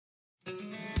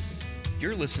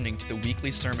You're listening to the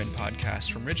weekly sermon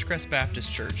podcast from Ridgecrest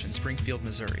Baptist Church in Springfield,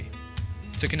 Missouri.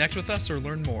 To connect with us or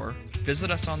learn more,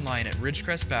 visit us online at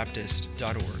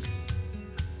ridgecrestbaptist.org.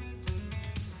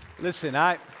 Listen,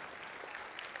 I've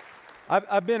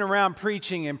been around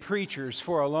preaching and preachers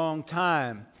for a long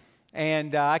time,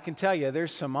 and I can tell you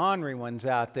there's some ornery ones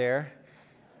out there.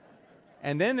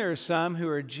 And then there's some who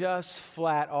are just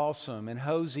flat awesome, and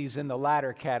Hosey's in the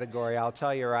latter category, I'll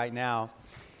tell you right now.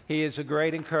 He is a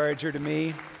great encourager to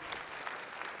me.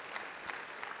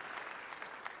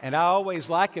 And I always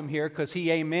like him here because he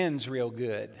amens real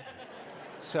good.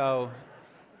 So,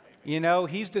 you know,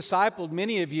 he's discipled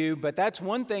many of you, but that's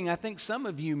one thing I think some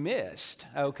of you missed,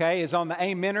 okay, is on the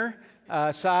amener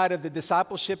side of the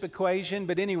discipleship equation.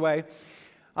 But anyway,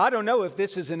 I don't know if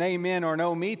this is an amen or an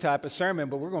oh me type of sermon,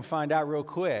 but we're going to find out real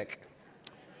quick.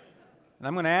 And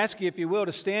I'm going to ask you, if you will,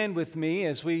 to stand with me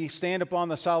as we stand upon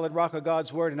the solid rock of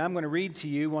God's Word. And I'm going to read to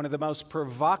you one of the most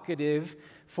provocative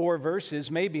 4 verses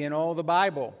maybe in all the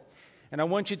Bible. And I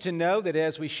want you to know that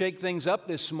as we shake things up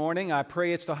this morning, I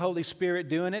pray it's the Holy Spirit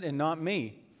doing it and not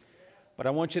me. But I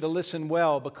want you to listen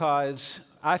well, because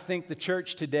I think the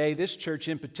church today, this church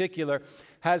in particular,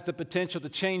 has the potential to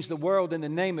change the world in the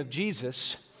name of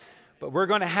Jesus. But we're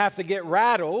going to have to get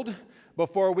rattled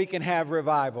before we can have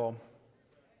revival.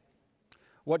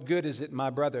 What good is it, my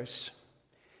brothers,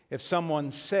 if someone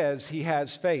says he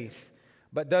has faith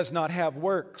but does not have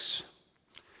works?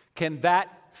 Can that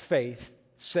faith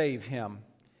save him?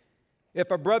 If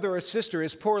a brother or sister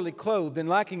is poorly clothed and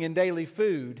lacking in daily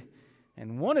food,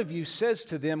 and one of you says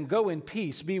to them, "Go in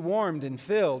peace, be warmed and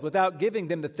filled," without giving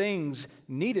them the things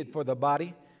needed for the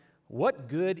body, what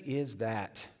good is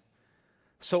that?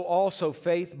 So also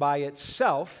faith by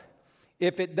itself,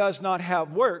 if it does not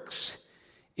have works,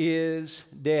 is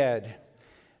dead.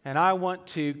 And I want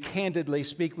to candidly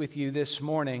speak with you this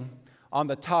morning on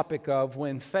the topic of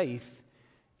when faith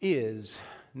is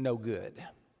no good.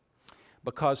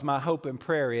 Because my hope and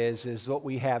prayer is what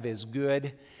we have is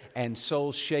good and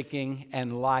soul-shaking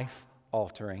and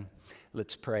life-altering.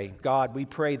 Let's pray. God, we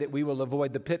pray that we will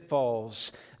avoid the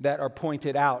pitfalls that are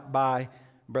pointed out by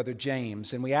Brother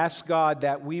James. And we ask, God,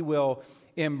 that we will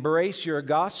embrace your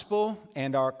gospel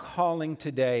and our calling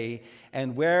today.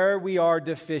 And where we are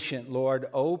deficient, Lord,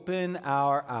 open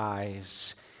our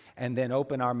eyes and then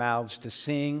open our mouths to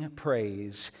sing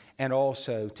praise and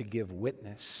also to give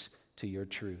witness to your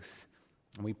truth.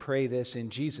 And we pray this in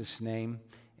Jesus' name,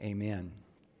 amen.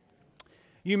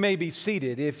 You may be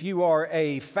seated. If you are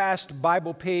a fast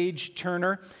Bible page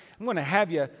turner, I'm going to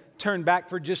have you turn back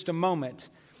for just a moment.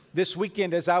 This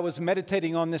weekend, as I was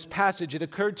meditating on this passage, it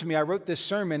occurred to me, I wrote this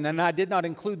sermon, and I did not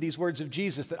include these words of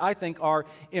Jesus that I think are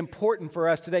important for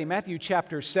us today. Matthew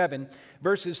chapter 7,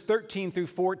 verses 13 through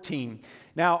 14.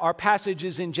 Now, our passage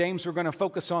is in James. We're going to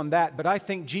focus on that, but I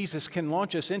think Jesus can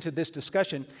launch us into this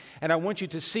discussion, and I want you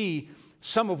to see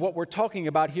some of what we're talking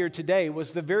about here today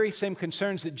was the very same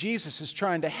concerns that Jesus is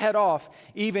trying to head off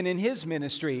even in his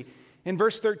ministry. In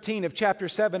verse 13 of chapter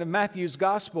 7 of Matthew's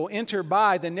Gospel, "Enter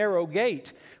by the narrow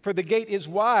gate, for the gate is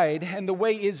wide and the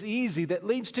way is easy that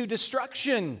leads to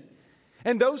destruction.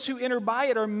 And those who enter by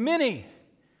it are many.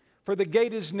 For the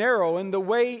gate is narrow and the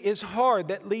way is hard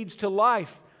that leads to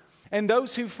life. And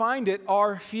those who find it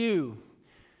are few."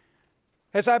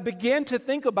 As I began to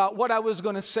think about what I was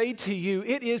going to say to you,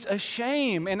 it is a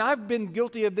shame, and I've been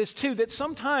guilty of this too, that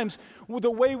sometimes the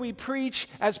way we preach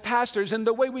as pastors and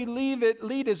the way we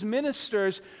lead as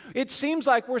ministers, it seems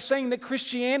like we're saying that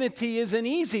Christianity is an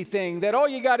easy thing, that all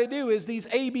you got to do is these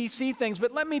ABC things.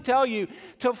 But let me tell you,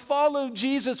 to follow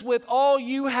Jesus with all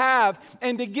you have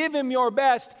and to give him your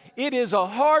best, it is a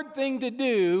hard thing to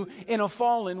do in a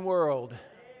fallen world.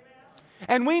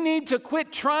 And we need to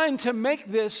quit trying to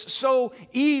make this so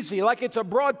easy, like it's a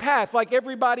broad path, like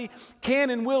everybody can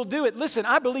and will do it. Listen,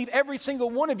 I believe every single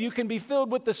one of you can be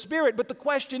filled with the Spirit, but the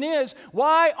question is,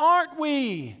 why aren't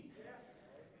we?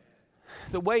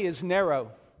 The way is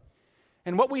narrow.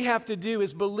 And what we have to do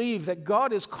is believe that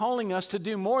God is calling us to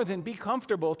do more than be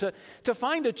comfortable. To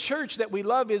find a church that we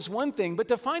love is one thing, but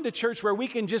to find a church where we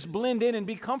can just blend in and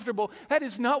be comfortable, that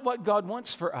is not what God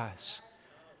wants for us.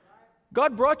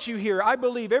 God brought you here, I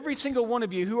believe, every single one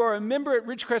of you who are a member at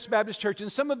Ridgecrest Baptist Church, and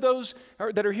some of those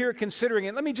that are here considering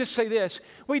it. Let me just say this.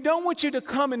 We don't want you to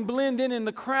come and blend in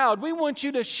the crowd. We want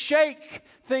you to shake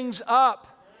things up.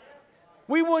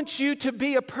 We want you to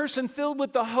be a person filled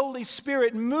with the Holy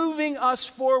Spirit, moving us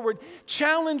forward,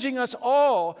 challenging us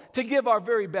all to give our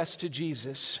very best to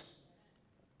Jesus.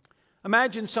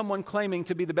 Imagine someone claiming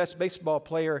to be the best baseball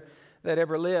player that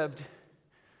ever lived,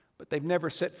 but they've never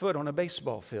set foot on a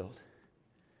baseball field.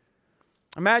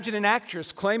 Imagine an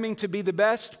actress claiming to be the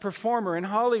best performer in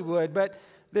Hollywood, but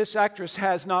this actress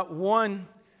has not one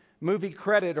movie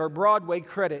credit or Broadway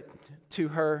credit to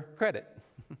her credit.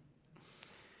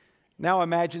 Now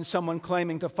imagine someone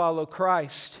claiming to follow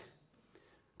Christ,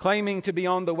 claiming to be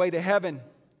on the way to heaven,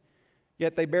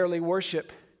 yet they barely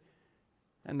worship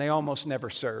and they almost never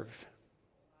serve.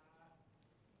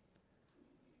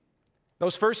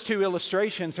 Those first two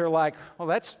illustrations are like, well,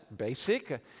 that's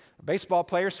basic. A baseball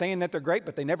player saying that they're great,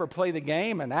 but they never play the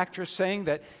game. An actress saying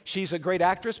that she's a great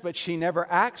actress, but she never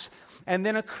acts. And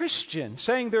then a Christian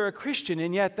saying they're a Christian,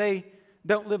 and yet they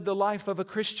don't live the life of a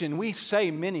Christian. We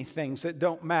say many things that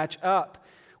don't match up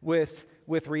with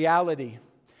reality.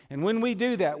 And when we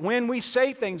do that, when we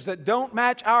say things that don't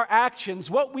match our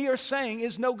actions, what we are saying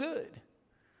is no good.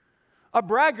 A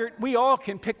braggart, we all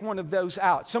can pick one of those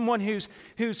out. Someone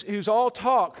who's all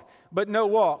talk but no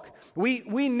walk.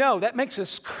 We know that makes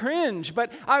us cringe, but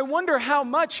I wonder how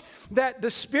much that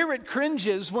the Spirit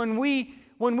cringes when we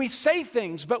say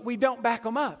things but we don't back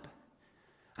them up.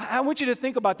 I want you to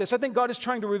think about this. I think God is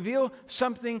trying to reveal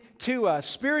something to us.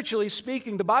 Spiritually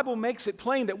speaking, the Bible makes it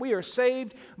plain that we are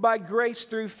saved by grace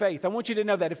through faith. I want you to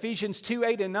know that Ephesians 2,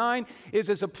 8, and 9 is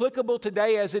as applicable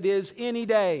today as it is any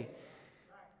day.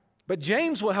 But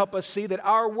James will help us see that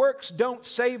our works don't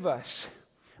save us,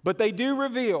 but they do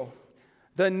reveal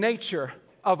the nature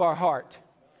of our heart.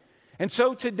 And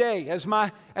so today, as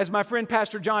my friend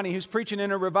Pastor Johnny, who's preaching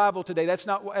in a revival today,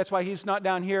 that's why he's not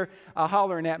down here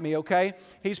hollering at me, okay?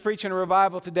 He's preaching a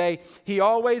revival today. He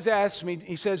always asks me,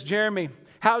 he says, Jeremy,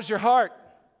 how's your heart?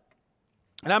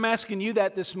 And I'm asking you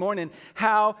that this morning.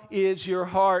 How is your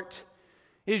heart?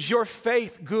 Is your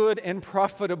faith good and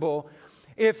profitable?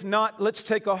 If not, let's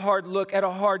take a hard look at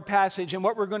a hard passage. And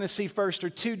what we're going to see first are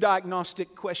two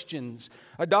diagnostic questions.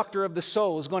 A doctor of the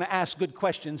soul is going to ask good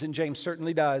questions, and James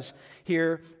certainly does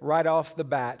here right off the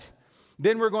bat.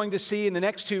 Then we're going to see in the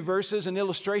next two verses an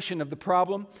illustration of the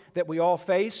problem that we all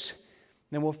face.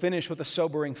 Then we'll finish with a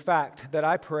sobering fact that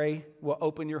I pray will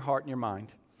open your heart and your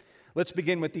mind. Let's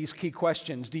begin with these key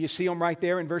questions. Do you see them right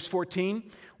there in verse 14?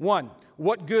 1,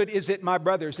 what good is it, my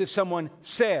brothers, if someone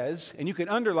says, and you can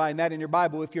underline that in your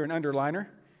Bible if you're an underliner,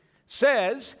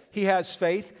 says he has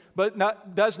faith but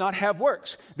does not have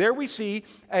works? There we see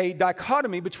a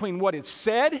dichotomy between what is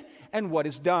said and what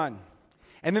is done.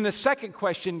 And then the second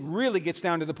question really gets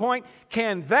down to the point.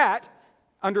 Can that,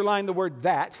 underline the word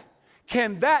that,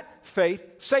 can that faith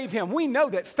save him? We know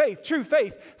that faith, true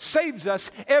faith, saves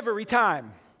us every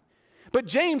time. But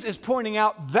James is pointing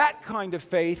out that kind of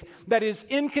faith that is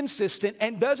inconsistent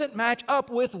and doesn't match up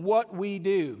with what we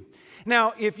do.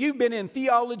 Now, if you've been in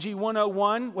Theology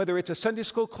 101, whether it's a Sunday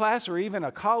school class or even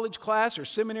a college class or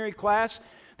seminary class,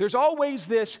 there's always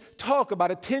this talk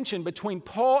about a tension between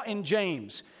Paul and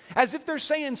James, as if they're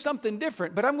saying something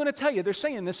different. But I'm going to tell you, they're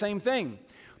saying the same thing.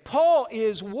 Paul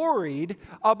is worried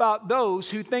about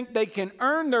those who think they can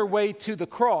earn their way to the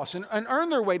cross and earn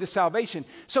their way to salvation.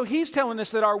 So he's telling us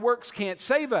that our works can't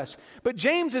save us. But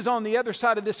James is on the other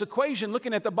side of this equation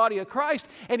looking at the body of Christ,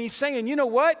 and he's saying, you know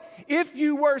what? If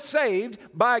you were saved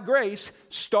by grace,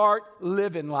 start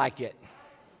living like it.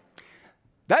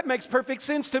 That makes perfect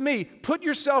sense to me. Put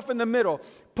yourself in the middle.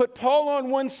 Put Paul on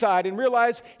one side and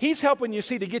realize he's helping you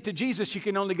see to get to Jesus, you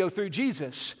can only go through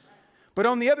Jesus. But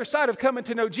on the other side of coming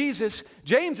to know Jesus,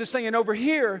 James is saying over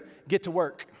here, get to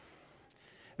work.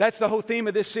 That's the whole theme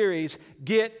of this series,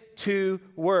 get to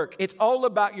work. It's all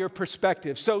about your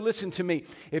perspective. So listen to me.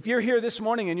 If you're here this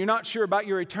morning and you're not sure about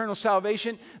your eternal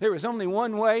salvation, there is only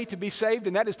one way to be saved,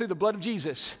 and that is through the blood of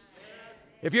Jesus.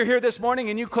 If you're here this morning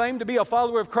and you claim to be a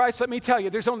follower of Christ, let me tell you,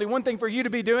 there's only one thing for you to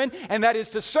be doing, and that is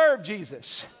to serve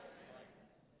Jesus.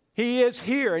 He is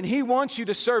here, and He wants you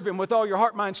to serve Him with all your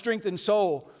heart, mind, strength, and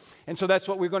soul. And so that's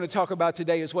what we're going to talk about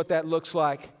today, is what that looks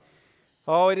like.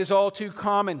 Oh, it is all too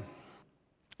common,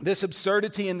 this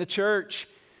absurdity in the church.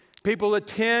 People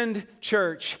attend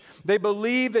church. They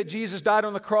believe that Jesus died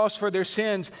on the cross for their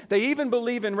sins. They even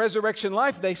believe in resurrection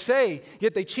life, they say,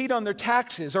 yet they cheat on their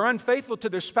taxes, are unfaithful to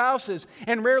their spouses,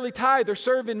 and rarely tithe or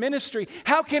serve in ministry.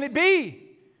 How can it be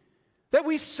that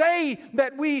we say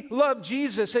that we love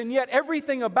Jesus, and yet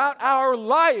everything about our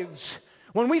lives,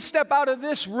 when we step out of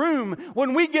this room,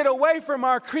 when we get away from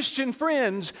our Christian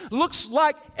friends, looks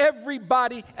like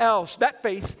everybody else? That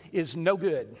faith is no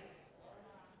good.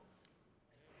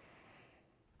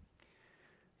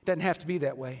 It doesn't have to be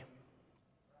that way.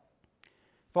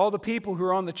 If all the people who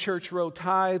are on the church row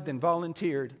tithed and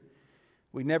volunteered,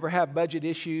 we'd never have budget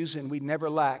issues and we'd never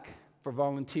lack for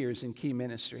volunteers in key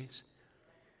ministries.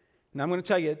 Now I'm going to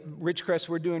tell you, Ridgecrest,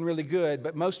 we're doing really good,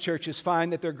 but most churches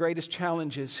find that their greatest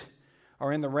challenges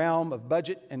are in the realm of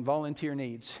budget and volunteer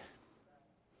needs.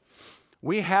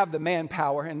 We have the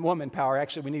manpower and woman power.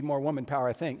 Actually, we need more woman power,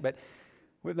 I think. But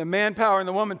with the manpower and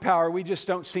the woman power, we just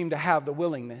don't seem to have the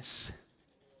willingness.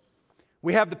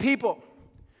 We have the people,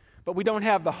 but we don't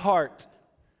have the heart.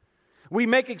 We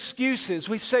make excuses.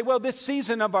 We say, well, this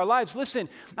season of our lives, listen,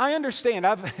 I understand.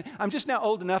 I'm just now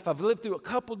old enough. I've lived through a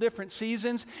couple different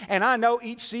seasons, and I know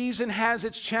each season has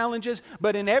its challenges,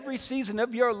 but in every season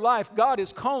of your life, God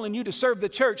is calling you to serve the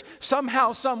church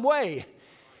somehow, some way.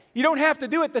 You don't have to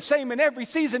do it the same in every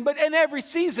season, but in every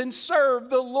season, serve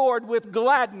the Lord with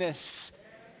gladness.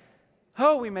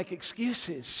 Oh, we make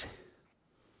excuses.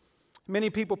 Many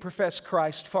people profess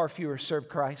Christ, far fewer serve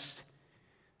Christ.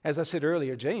 As I said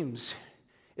earlier, James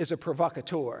is a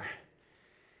provocateur.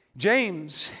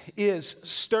 James is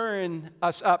stirring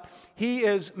us up. He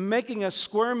is making us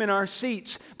squirm in our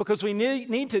seats because we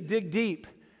need to dig deep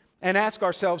and ask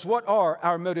ourselves, what are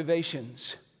our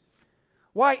motivations?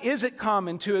 Why is it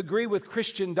common to agree with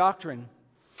Christian doctrine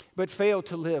but fail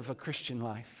to live a Christian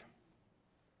life?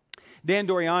 Dan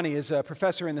Doriani is a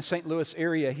professor in the St. Louis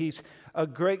area. He's a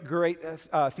great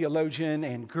theologian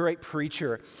and great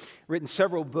preacher, written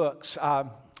several books. I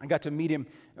got to meet him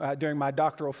during my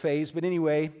doctoral phase. But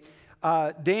anyway,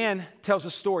 Dan tells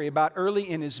a story about early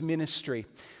in his ministry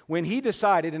when he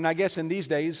decided, and I guess in these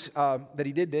days that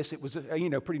he did this, it was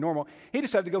pretty normal. He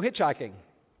decided to go hitchhiking.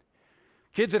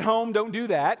 Kids at home don't do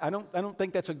that. I don't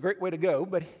think that's a great way to go.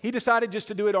 But he decided just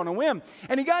to do it on a whim,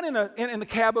 and he got in the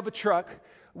cab of a truck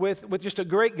with just a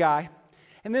great guy.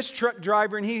 And this truck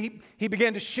driver, and he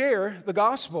began to share the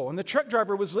gospel. And the truck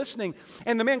driver was listening.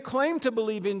 And the man claimed to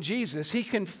believe in Jesus. He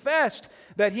confessed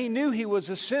that he knew he was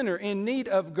a sinner in need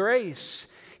of grace.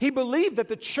 He believed that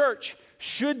the church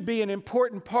should be an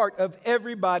important part of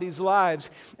everybody's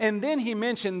lives. And then he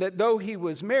mentioned that though he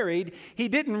was married, he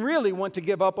didn't really want to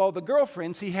give up all the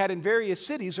girlfriends he had in various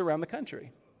cities around the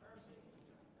country.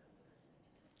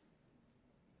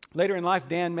 Later in life,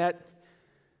 Dan met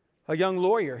a young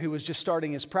lawyer who was just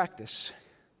starting his practice.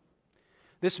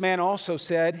 This man also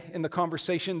said in the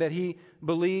conversation that he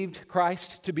believed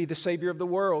Christ to be the Savior of the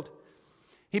world.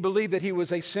 He believed that he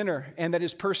was a sinner and that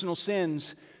his personal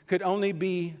sins could only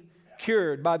be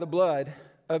cured by the blood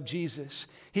of Jesus.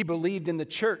 He believed in the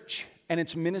church and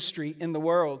its ministry in the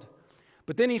world.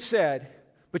 But then he said,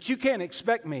 but you can't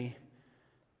expect me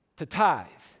to tithe.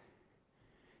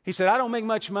 He said, I don't make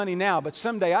much money now, but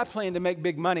someday I plan to make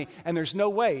big money, and there's no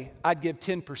way I'd give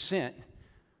 10%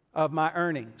 of my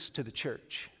earnings to the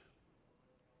church.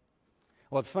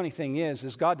 Well, the funny thing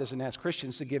is God doesn't ask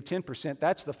Christians to give 10%.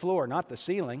 That's the floor, not the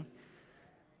ceiling.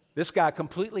 This guy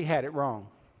completely had it wrong.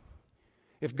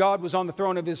 If God was on the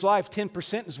throne of his life,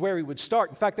 10% is where he would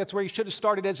start. In fact, that's where he should have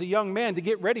started as a young man to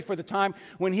get ready for the time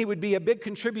when he would be a big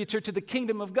contributor to the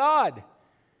kingdom of God.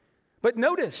 But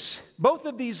notice, both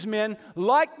of these men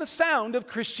liked the sound of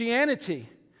Christianity.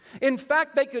 In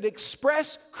fact, they could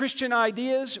express Christian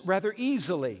ideas rather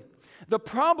easily. The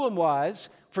problem was,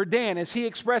 for Dan, as he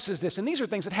expresses this, and these are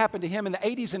things that happened to him in the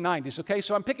 80s and 90s, okay?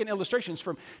 So I'm picking illustrations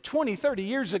from 20, 30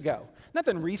 years ago.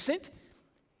 Nothing recent.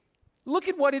 Look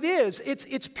at what it is.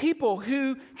 It's people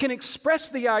who can express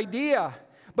the idea,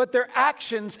 but their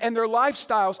actions and their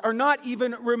lifestyles are not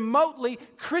even remotely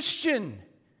Christian.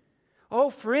 Oh,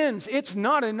 friends, it's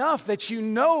not enough that you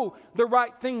know the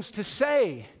right things to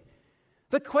say.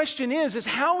 The question is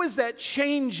how is that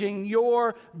changing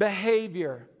your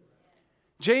behavior?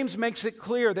 James makes it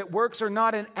clear that works are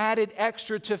not an added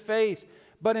extra to faith,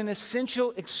 but an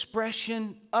essential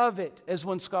expression of it, as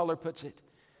one scholar puts it.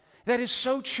 That is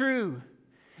so true.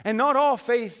 And not all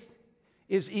faith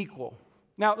is equal.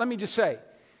 Now, let me just say,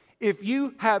 if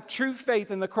you have true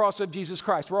faith in the cross of Jesus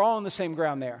Christ, we're all on the same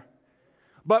ground there.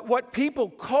 But what people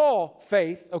call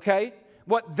faith, okay,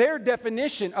 what their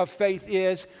definition of faith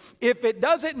is, if it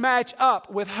doesn't match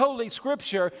up with Holy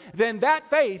Scripture, then that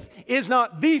faith is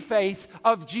not the faith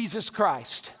of Jesus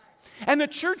Christ. And the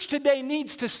church today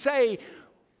needs to say,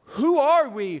 who are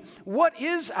we? What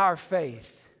is our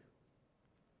faith?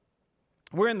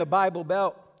 We're in the Bible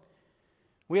Belt.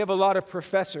 We have a lot of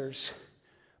professors,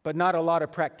 but not a lot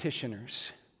of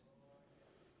practitioners.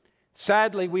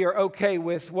 Sadly, we are okay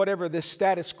with whatever the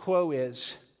status quo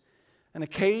is. An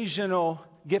occasional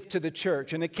gift to the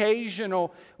church, an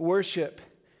occasional worship.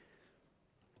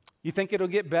 You think it'll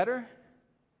get better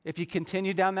if you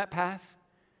continue down that path?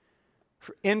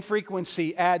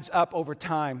 Infrequency adds up over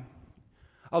time.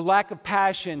 A lack of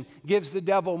passion gives the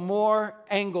devil more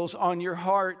angles on your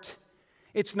heart.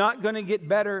 It's not going to get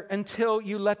better until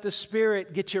you let the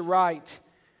Spirit get you right.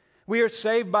 We are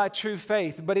saved by true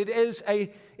faith, but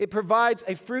it provides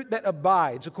a fruit that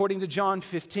abides, according to John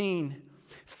 15.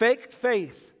 Fake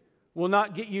faith will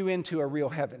not get you into a real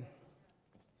heaven.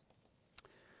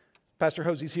 Pastor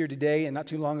Hosey's here today, and not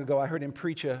too long ago I heard him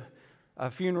preach a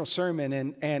funeral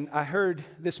sermon, and I heard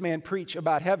this man preach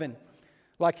about heaven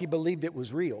like he believed it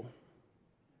was real.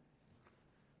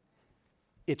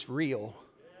 It's real.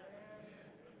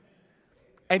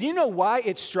 And you know why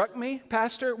it struck me,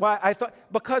 Pastor?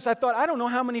 Because I thought, I don't know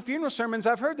how many funeral sermons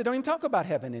I've heard that don't even talk about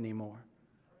heaven anymore.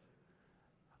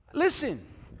 Listen,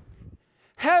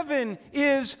 heaven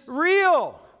is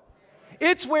real.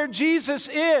 It's where Jesus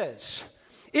is.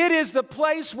 It is the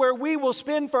place where we will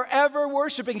spend forever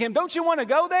worshiping Him. Don't you want to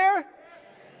go there?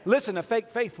 Listen, a fake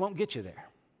faith won't get you there.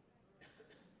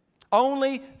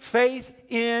 Only faith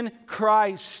in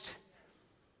Christ.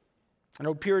 An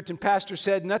old Puritan pastor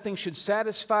said, "Nothing should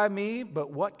satisfy me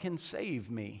but what can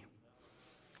save me."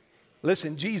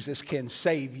 Listen, Jesus can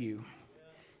save you.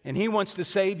 And He wants to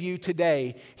save you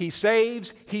today. He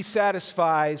saves, He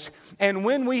satisfies. And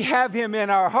when we have Him in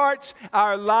our hearts,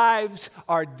 our lives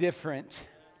are different.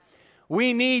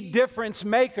 We need difference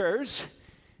makers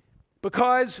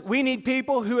because we need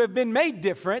people who have been made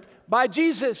different by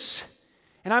Jesus.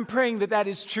 And I'm praying that that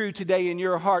is true today in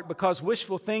your heart, because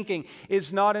wishful thinking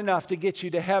is not enough to get you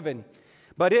to heaven.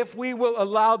 But if we will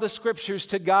allow the Scriptures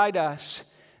to guide us,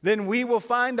 then we will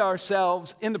find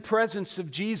ourselves in the presence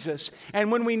of Jesus.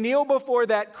 And when we kneel before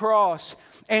that cross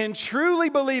and truly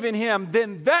believe in Him,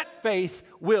 then that faith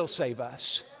will save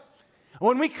us.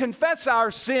 When we confess our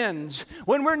sins,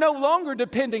 when we're no longer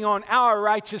depending on our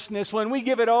righteousness, when we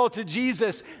give it all to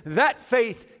Jesus, that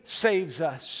faith saves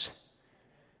us.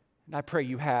 And I pray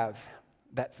you have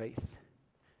that faith.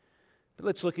 But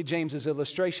let's look at James's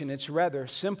illustration. It's rather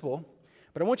simple,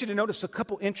 but I want you to notice a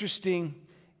couple interesting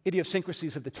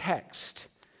idiosyncrasies of the text.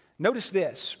 Notice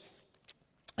this.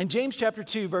 In James chapter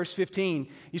 2, verse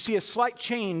 15, you see a slight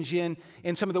change in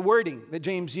some of the wording that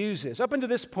James uses. Up until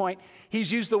this point,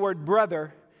 he's used the word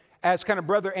brother as kind of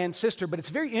brother and sister, but it's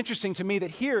very interesting to me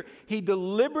that here he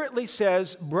deliberately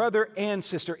says brother and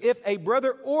sister. If a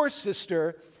brother or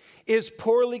sister is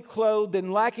poorly clothed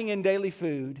and lacking in daily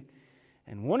food,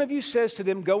 and one of you says to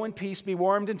them, "Go in peace, be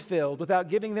warmed and filled," without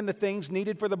giving them the things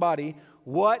needed for the body,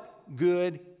 what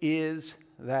good is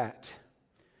that?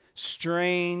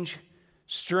 Strange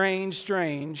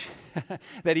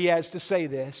that he has to say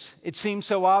this. It seems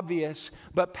so obvious,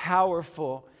 but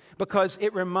powerful, because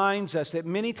it reminds us that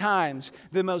many times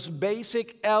the most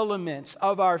basic elements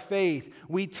of our faith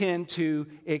we tend to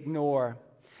ignore.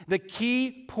 The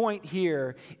key point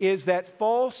here is that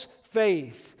false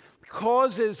faith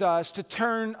causes us to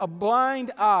turn a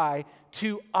blind eye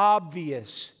to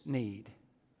obvious need.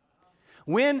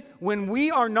 When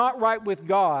we are not right with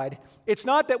God, it's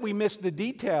not that we miss the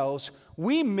details,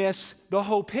 we miss the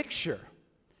whole picture.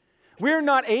 We're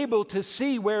not able to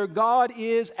see where God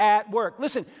is at work.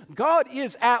 Listen, God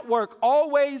is at work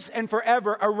always and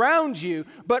forever around you,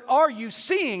 but are you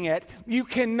seeing it? You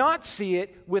cannot see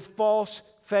it with false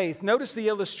faith. Notice the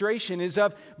illustration is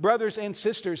of brothers and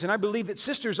sisters, and I believe that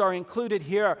sisters are included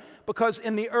here because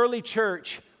in the early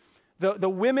church, the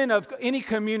women of any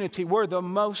community were the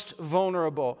most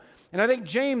vulnerable. And I think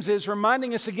James is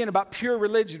reminding us again about pure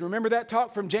religion. Remember that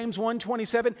talk from James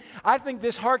 1:27? I think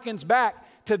this harkens back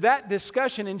to that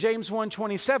discussion in James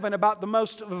 1:27 about the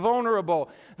most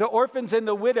vulnerable, the orphans and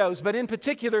the widows. But in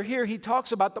particular here, he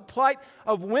talks about the plight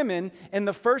of women in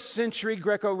the first century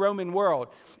Greco-Roman world.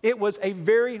 It was a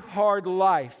very hard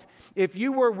life. If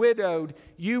you were widowed,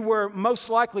 you were most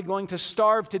likely going to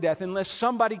starve to death unless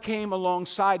somebody came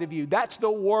alongside of you. That's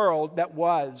the world that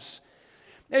was.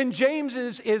 And James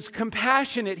is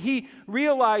compassionate. He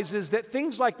realizes that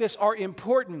things like this are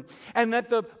important and that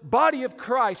the body of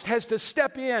Christ has to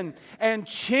step in and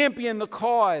champion the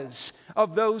cause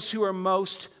of those who are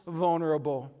most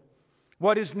vulnerable.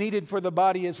 What is needed for the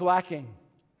body is lacking.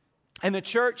 And the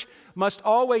church must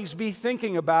always be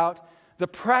thinking about the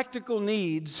practical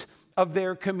needs of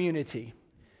their community.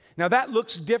 Now that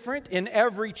looks different in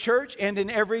every church and in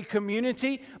every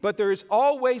community, but there is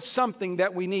always something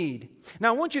that we need. Now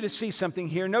I want you to see something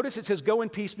here. Notice it says, "Go in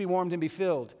peace, be warmed and be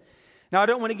filled." Now I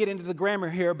don't want to get into the grammar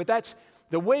here, but that's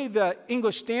the way the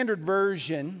English Standard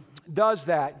Version does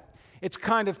that. It's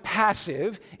kind of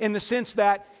passive in the sense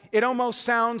that it almost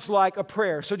sounds like a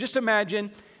prayer. So just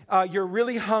imagine you're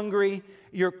really hungry,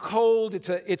 you're cold,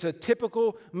 it's a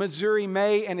typical Missouri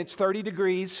May and it's 30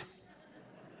 degrees.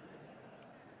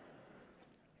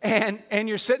 And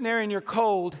you're sitting there and you're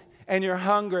cold and you're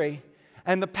hungry.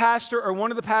 And the pastor or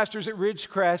one of the pastors at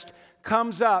Ridgecrest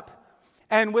comes up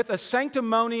and with a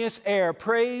sanctimonious air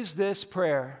prays this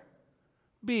prayer: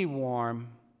 "Be warm,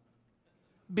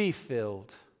 be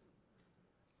filled.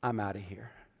 I'm out of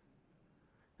here."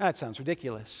 That sounds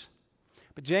ridiculous.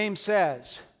 But James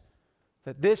says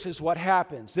that this is what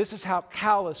happens. This is how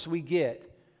callous we get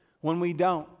when we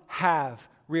don't have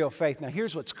real faith. Now,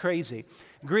 here's what's crazy.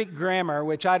 Greek grammar,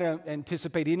 which I don't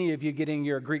anticipate any of you getting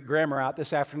your Greek grammar out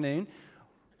this afternoon,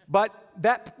 but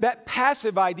that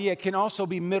passive idea can also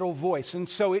be middle voice. And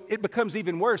so it becomes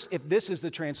even worse if this is the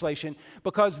translation,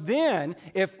 because then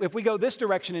if we go this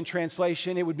direction in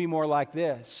translation, it would be more like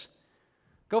this.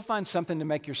 Go find something to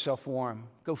make yourself warm.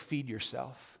 Go feed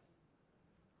yourself.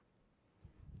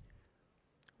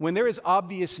 When there is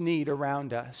obvious need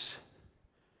around us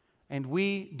and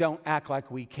we don't act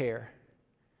like we care,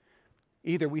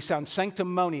 either we sound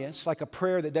sanctimonious, like a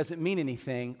prayer that doesn't mean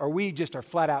anything, or we just are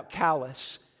flat out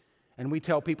callous and we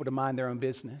tell people to mind their own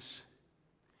business.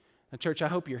 Now, church, I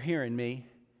hope you're hearing me.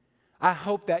 I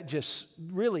hope that just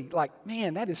really,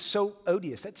 man, that is so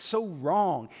odious. That's so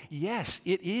wrong. Yes,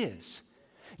 it is.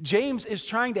 James is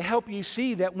trying to help you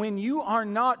see that when you are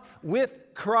not with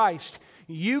Christ,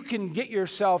 you can get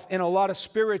yourself in a lot of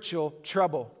spiritual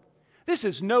trouble. This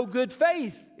is no good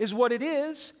faith, is what it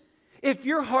is. If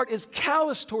your heart is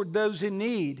callous toward those in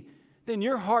need, then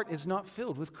your heart is not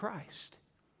filled with Christ.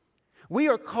 We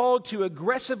are called to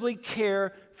aggressively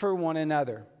care for one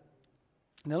another.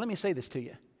 Now, let me say this to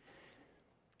you.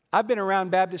 I've been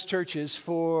around Baptist churches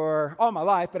for all my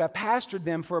life, but I've pastored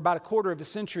them for about a quarter of a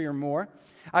century or more.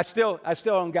 I still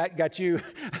don't got you,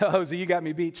 Jose. You got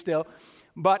me beat still.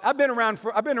 But I've been around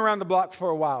the block for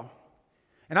a while,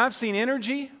 and I've seen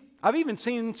energy. I've even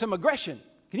seen some aggression.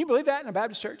 Can you believe that in a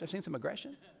Baptist church? I've seen some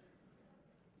aggression.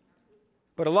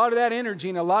 But a lot of that energy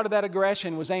and a lot of that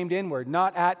aggression was aimed inward,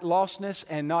 not at lostness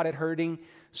and not at hurting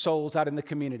souls out in the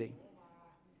community.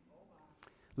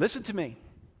 Listen to me.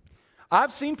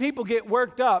 I've seen people get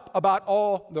worked up about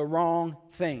all the wrong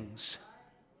things.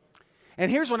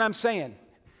 And here's what I'm saying.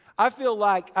 I feel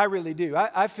like, I really do.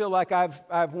 I feel like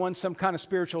I've won some kind of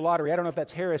spiritual lottery. I don't know if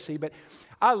that's heresy, but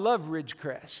I love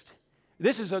Ridgecrest.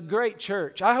 This is a great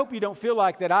church. I hope you don't feel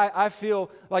like that. I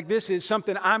feel like this is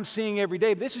something I'm seeing every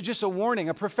day. But this is just a warning,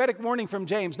 a prophetic warning from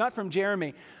James, not from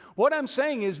Jeremy. What I'm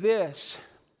saying is this.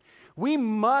 We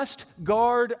must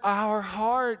guard our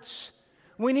hearts.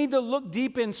 We need to look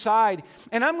deep inside.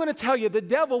 And I'm going to tell you, the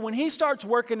devil, when he starts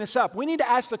working this up, we need to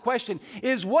ask the question,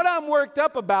 is what I'm worked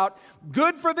up about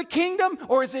good for the kingdom,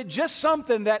 or is it just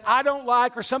something that I don't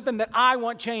like or something that I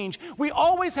want change? We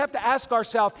always have to ask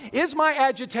ourselves, is my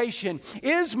agitation,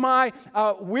 is my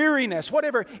weariness,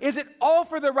 whatever, is it all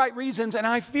for the right reasons? And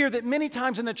I fear that many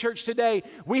times in the church today,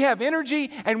 we have energy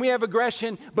and we have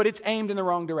aggression, but it's aimed in the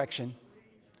wrong direction.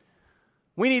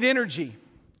 We need energy.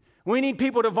 We need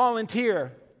people to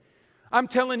volunteer. I'm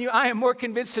telling you, I am more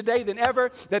convinced today than ever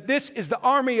that this is the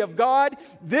army of God.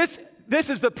 This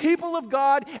is the people of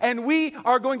God, and we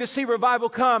are going to see revival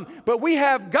come. But we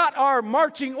have got our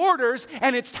marching orders,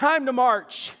 and it's time to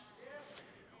march.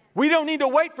 We don't need to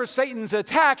wait for Satan's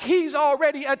attack. He's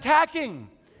already attacking.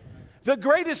 The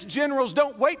greatest generals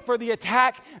don't wait for the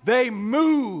attack. They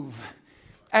move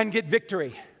and get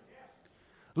victory.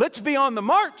 Let's be on the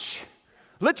march.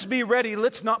 Let's be ready.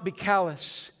 Let's not be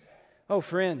callous. Oh,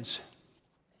 friends,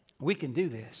 we can do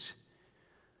this.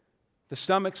 The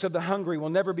stomachs of the hungry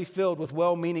will never be filled with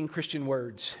well-meaning Christian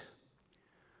words.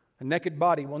 A naked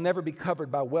body will never be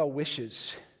covered by well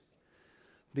wishes.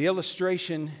 The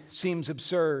illustration seems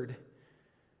absurd,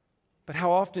 but how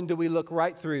often do we look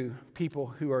right through people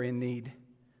who are in need?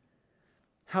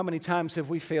 How many times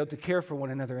have we failed to care for one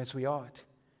another as we ought?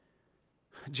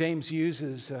 James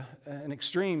uses an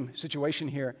extreme situation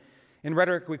here. In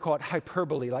rhetoric, we call it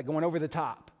hyperbole, like going over the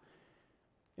top.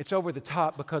 It's over the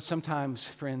top because sometimes,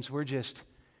 friends, we're just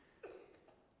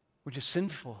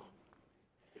sinful.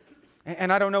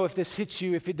 And I don't know if this hits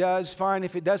you. If it does, fine.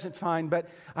 If it doesn't, fine. But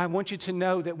I want you to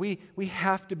know that we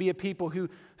have to be a people who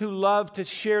love to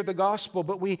share the gospel,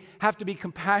 but we have to be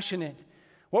compassionate.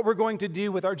 What we're going to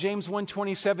do with our James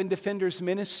 1:27 Defenders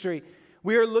ministry,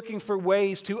 we are looking for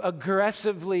ways to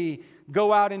aggressively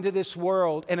go out into this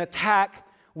world and attack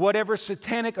whatever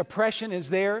satanic oppression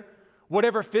is there,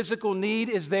 whatever physical need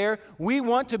is there. We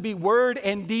want to be word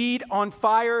and deed on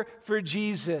fire for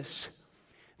Jesus.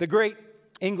 The great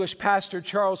English pastor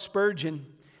Charles Spurgeon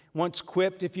once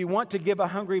quipped, "If you want to give a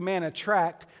hungry man a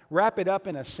tract, wrap it up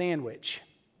in a sandwich."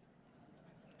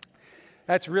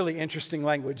 That's really interesting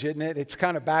language, isn't it? It's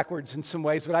kind of backwards in some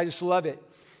ways, but I just love it.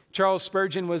 Charles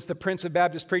Spurgeon was the Prince of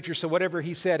Baptist preachers, so whatever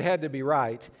he said had to be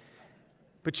right.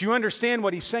 But you understand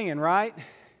what he's saying, right?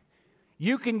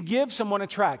 You can give someone a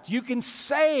tract. You can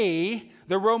say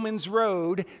the Romans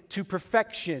road to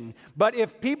perfection. But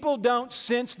if people don't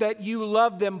sense that you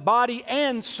love them body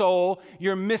and soul,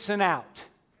 you're missing out.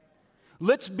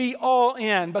 Let's be all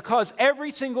in, because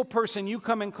every single person you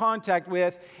come in contact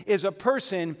with is a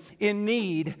person in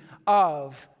need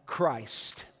of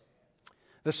Christ.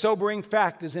 The sobering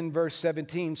fact is in verse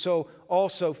 17. So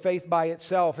also faith by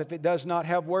itself, if it does not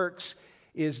have works,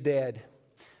 is dead.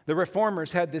 The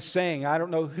Reformers had this saying, I don't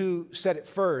know who said it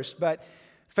first, but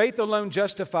faith alone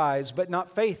justifies, but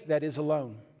not faith that is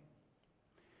alone.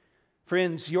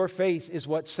 Friends, your faith is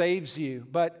what saves you.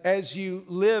 But as you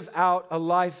live out a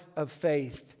life of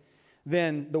faith,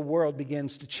 then the world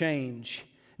begins to change.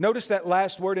 Notice that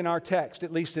last word in our text,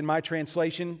 at least in my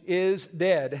translation, is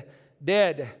dead.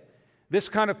 Dead. This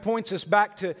kind of points us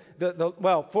back to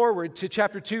forward to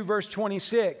chapter 2, verse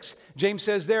 26. James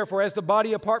says, therefore, as the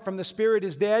body apart from the spirit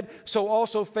is dead, so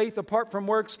also faith apart from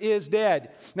works is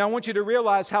dead. Now, I want you to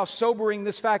realize how sobering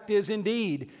this fact is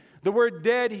indeed. The word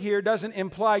dead here doesn't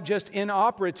imply just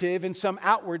inoperative in some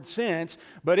outward sense,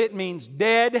 but it means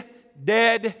dead,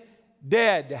 dead,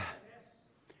 dead.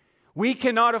 We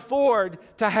cannot afford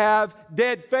to have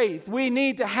dead faith. We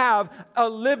need to have a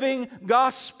living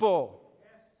gospel.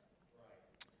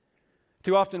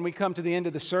 Too often we come to the end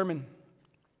of the sermon.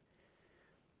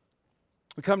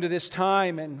 We come to this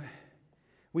time and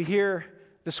we hear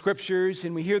the scriptures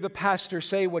and we hear the pastor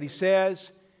say what he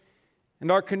says.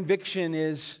 And our conviction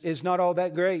is not all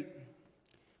that great.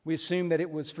 We assume that it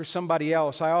was for somebody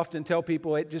else. I often tell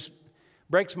people it just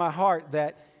breaks my heart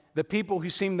that the people who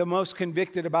seem the most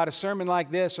convicted about a sermon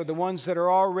like this are the ones that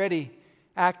are already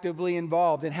actively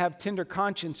involved and have tender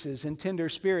consciences and tender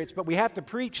spirits. But we have to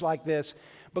preach like this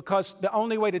because the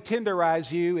only way to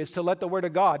tenderize you is to let the Word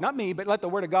of God, not me, but let the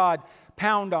Word of God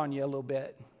pound on you a little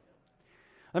bit.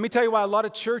 Let me tell you why a lot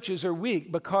of churches are weak,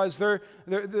 because the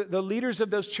leaders of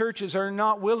those churches are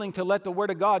not willing to let the Word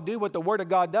of God do what the Word of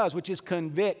God does, which is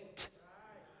convict.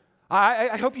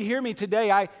 I hope you hear me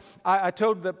today. I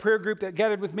told the prayer group that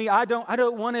gathered with me, I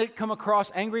don't want to come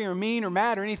across angry or mean or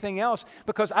mad or anything else,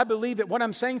 because I believe that what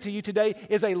I'm saying to you today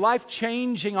is a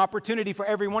life-changing opportunity for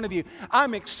every one of you.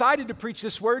 I'm excited to preach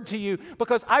this word to you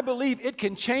because I believe it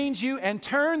can change you and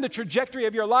turn the trajectory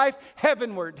of your life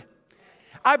heavenward.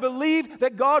 I believe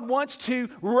that God wants to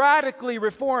radically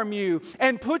reform you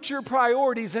and put your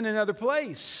priorities in another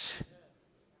place.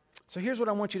 So here's what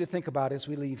I want you to think about as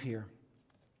we leave here.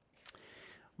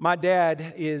 My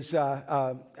dad is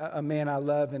a man I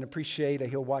love and appreciate.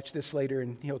 He'll watch this later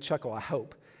and he'll chuckle, I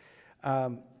hope.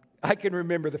 I can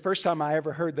remember the first time I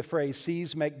ever heard the phrase,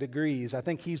 C's make degrees. I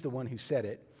think he's the one who said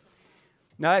it.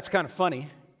 Now that's kind of funny,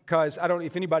 because I don't know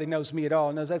if anybody knows me at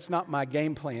all, knows that's not my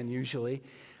game plan usually.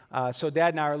 So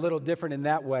Dad and I are a little different in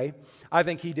that way. I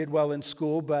think he did well in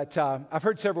school, but I've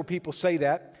heard several people say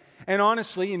that. And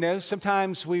honestly,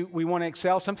 sometimes we want to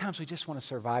excel. Sometimes we just want to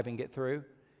survive and get through.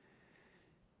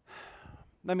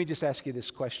 Let me just ask you this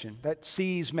question. That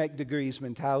C's make degrees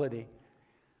mentality.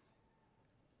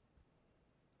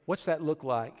 What's that look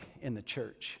like in the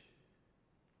church?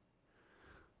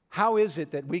 How is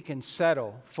it that we can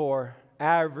settle for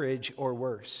average or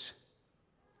worse?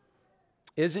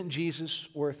 Isn't Jesus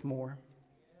worth more?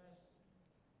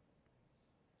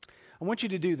 I want you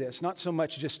to do this, not so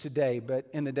much just today, but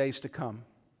in the days to come.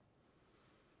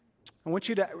 I want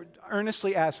you to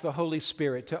earnestly ask the Holy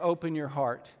Spirit to open your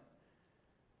heart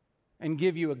and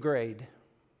give you a grade.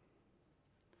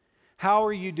 How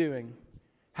are you doing?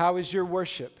 How is your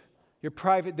worship, your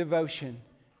private devotion,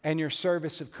 and your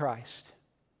service of Christ?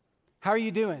 How are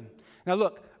you doing? Now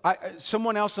look,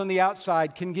 someone else on the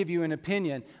outside can give you an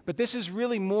opinion, but this is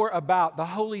really more about the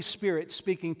Holy Spirit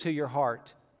speaking to your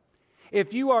heart.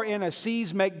 If you are in a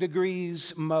C's make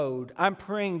degrees mode, I'm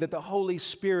praying that the Holy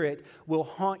Spirit will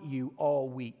haunt you all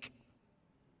week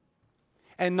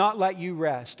and not let you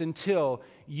rest until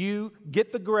you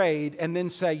get the grade and then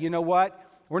say, you know what?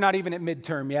 We're not even at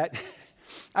midterm yet.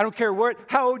 I don't care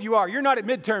how old you are. You're not at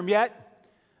midterm yet.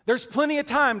 There's plenty of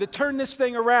time to turn this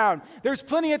thing around. There's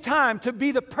plenty of time to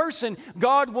be the person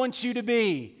God wants you to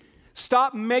be.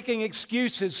 Stop making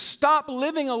excuses. Stop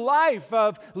living a life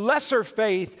of lesser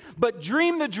faith, but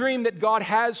dream the dream that God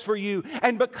has for you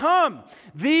and become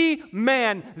the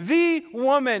man, the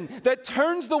woman that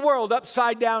turns the world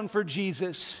upside down for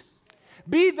Jesus.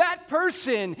 Be that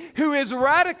person who is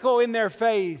radical in their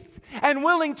faith and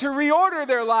willing to reorder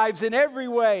their lives in every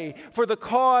way for the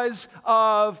cause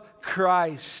of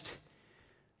Christ.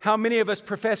 How many of us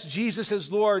profess Jesus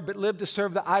as Lord but live to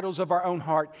serve the idols of our own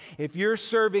heart? If you're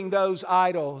serving those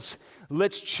idols,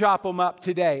 let's chop them up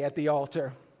today at the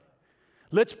altar.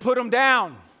 Let's put them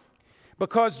down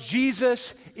because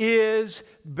Jesus is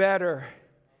better.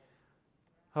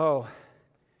 Oh,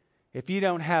 if you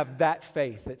don't have that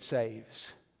faith that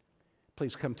saves,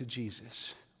 please come to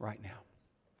Jesus right now.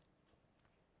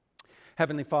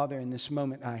 Heavenly Father, in this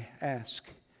moment I ask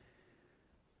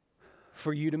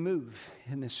for you to move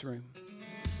in this room.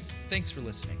 Thanks for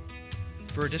listening.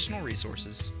 For additional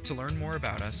resources, to learn more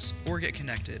about us, or get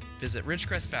connected, visit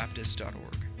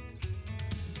ridgecrestbaptist.org.